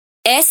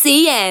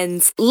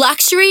SEN's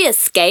Luxury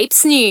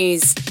Escapes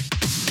News.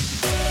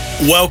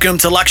 Welcome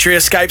to Luxury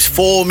Escapes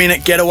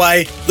 4-Minute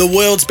Getaway, the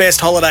world's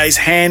best holidays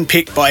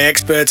hand-picked by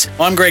experts.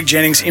 I'm Greg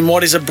Jennings. In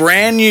what is a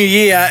brand new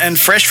year and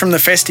fresh from the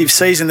festive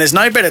season, there's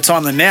no better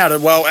time than now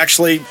to,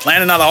 actually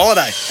plan another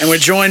holiday. And we're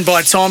joined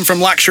by Tom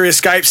from Luxury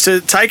Escapes to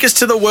take us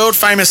to the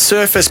world-famous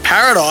Surfers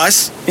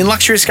Paradise in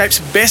Luxury Escapes'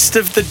 best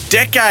of the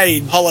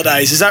decade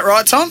holidays. Is that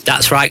right, Tom?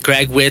 That's right,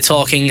 Greg. We're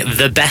talking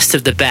the best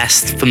of the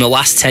best from the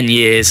last 10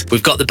 years.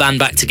 We've got the band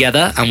back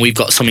together and we've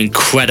got some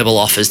incredible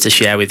offers to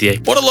share with you.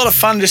 What a lot of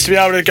fun just to be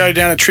able to go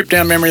down a trip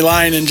down memory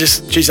lane and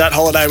that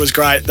holiday was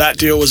great. That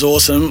deal was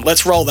awesome.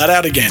 Let's roll that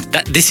out again.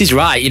 This is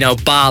right.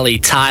 Bali,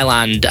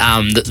 Thailand,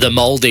 the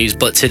Maldives,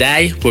 but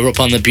today we're up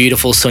on the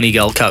beautiful sunny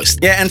Gold Coast.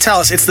 Yeah, and tell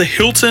us, it's the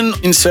Hilton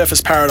in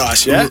Surfers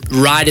Paradise, yeah?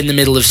 Right in the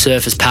middle of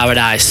Surfers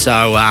Paradise.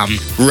 So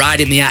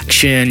right in the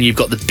action, you've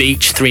got the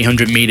beach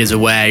 300 metres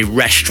away,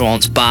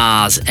 restaurants,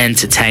 bars,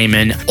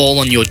 entertainment, all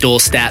on your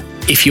doorstep.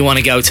 If you want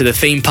to go to the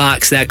theme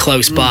parks, they're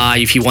close by.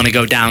 If you want to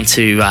go down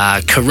to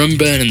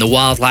Currumbin and the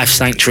Wildlife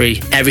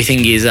Sanctuary,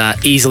 everything is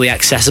easily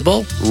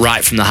accessible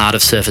right from the heart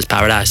of Surfers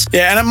Paradise.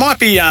 Yeah, and it might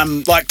be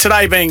like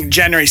today being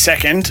January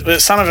 2nd,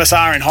 some of us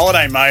are in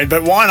holiday mode,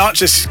 but why not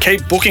just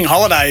keep booking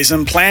holidays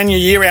and plan your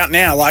year out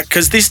now?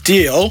 Because this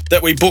deal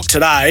that we booked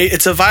today,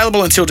 it's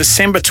available until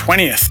December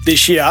 20th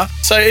this year.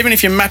 So even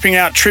if you're mapping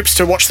out trips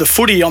to watch the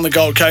footy on the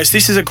Gold Coast,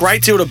 this is a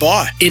great deal to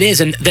buy. It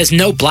is, and there's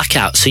no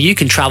blackout, so you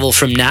can travel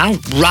from now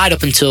right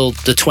up until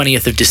the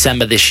 20th of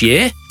December this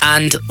year.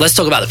 And let's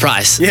talk about the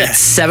price. Yeah.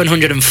 It's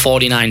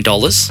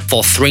 $749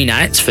 for 3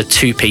 nights for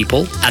 2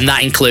 people. And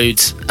that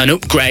includes an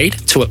upgrade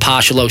to a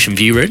partial ocean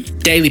view room,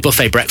 daily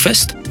buffet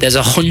breakfast. There's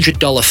a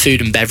 $100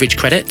 food and beverage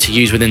credit to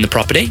use within the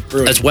property,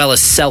 as well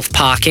as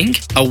self-parking,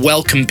 a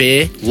welcome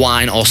beer,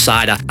 wine or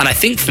cider. And I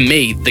think for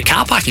me, the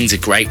car parking's a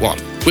great one.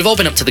 We've all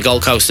been up to the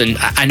Gold Coast, and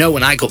I know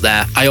when I go up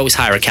there, I always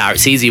hire a car.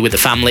 It's easier with the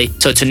family.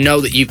 So to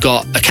know that you've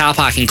got a car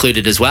park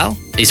included as well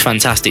is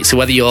fantastic. So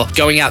whether you're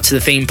going out to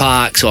the theme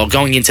parks or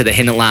going into the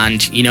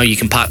hinterland, you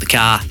can park the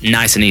car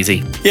nice and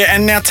easy. Yeah,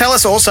 and now tell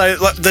us also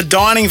the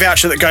dining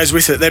voucher that goes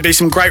with it. There'd be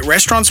some great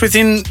restaurants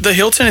within the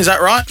Hilton, is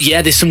that right?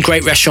 Yeah, there's some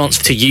great restaurants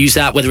to use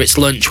that, whether it's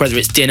lunch, whether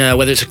it's dinner,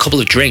 whether it's a couple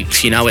of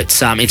drinks.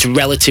 It's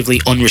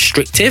relatively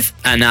unrestrictive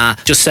and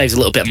just saves a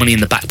little bit of money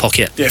in the back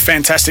pocket. Yeah,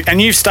 fantastic.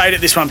 And you've stayed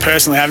at this one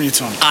personally, haven't you,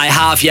 Tom? I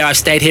have, yeah. I've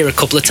stayed here a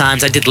couple of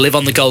times. I did live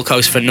on the Gold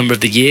Coast for a number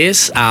of the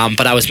years,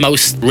 but I was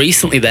most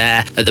recently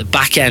there at the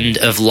back end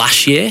of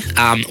last year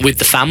with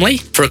the family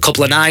for a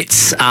couple of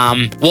nights.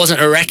 Wasn't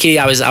a recce.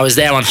 I was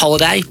there on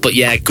holiday, but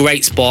yeah,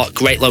 great spot,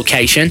 great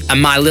location.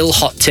 And my little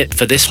hot tip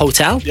for this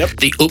hotel,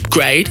 the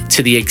upgrade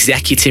to the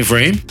executive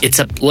room, it's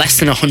less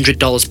than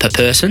 $100 per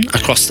person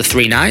across the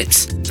 3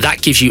 nights.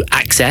 That gives you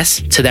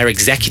access to their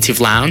executive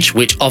lounge,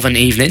 which of an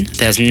evening,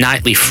 there's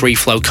nightly free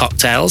flow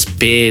cocktails,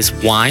 beers,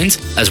 wines,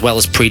 as well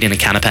as pre-dinner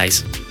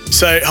canapes.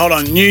 So, hold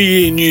on, new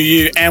year, new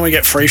you, and we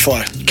get free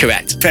flow.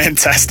 Correct.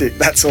 Fantastic.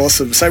 That's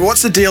awesome. So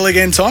what's the deal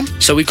again, Tom?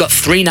 So we've got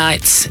 3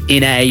 nights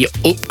in a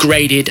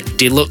upgraded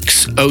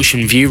deluxe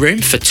ocean view room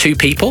for 2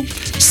 people.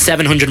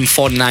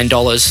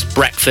 $749,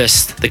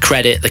 breakfast, the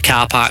credit, the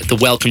car park, the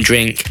welcome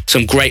drink,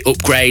 some great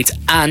upgrades.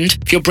 And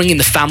if you're bringing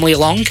the family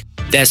along,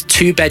 there's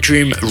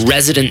 2-bedroom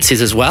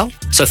residences as well.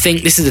 So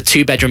think this is a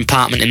 2-bedroom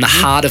apartment in the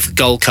heart of the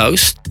Gold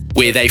Coast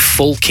with a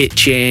full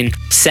kitchen,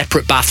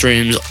 separate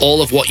bathrooms,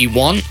 all of what you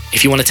want.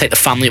 If you want to take the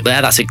family up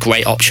there, that's a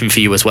great option for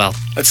you as well.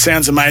 That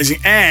sounds amazing.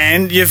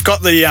 And you've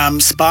got the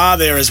spa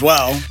there as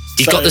well.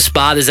 You've got the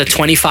spa. There's a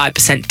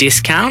 25%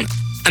 discount.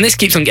 And this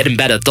keeps on getting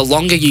better. The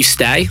longer you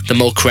stay, the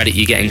more credit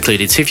you get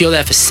included. So if you're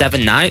there for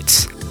 7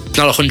 nights,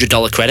 not a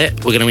 $100 credit,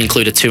 we're going to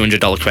include a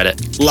 $200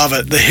 credit. Love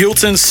it. The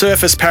Hilton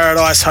Surfers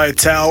Paradise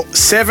Hotel,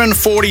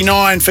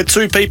 $749 for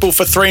 2 people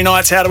for 3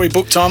 nights. How do we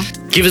book, Tom?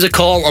 Give us a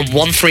call on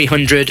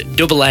 1300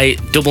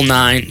 88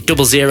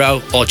 99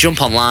 00 or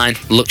jump online,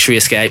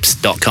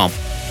 luxuryescapes.com.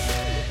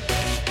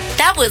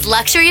 That was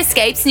Luxury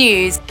Escapes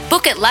News.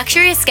 Book at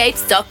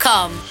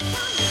luxuryescapes.com.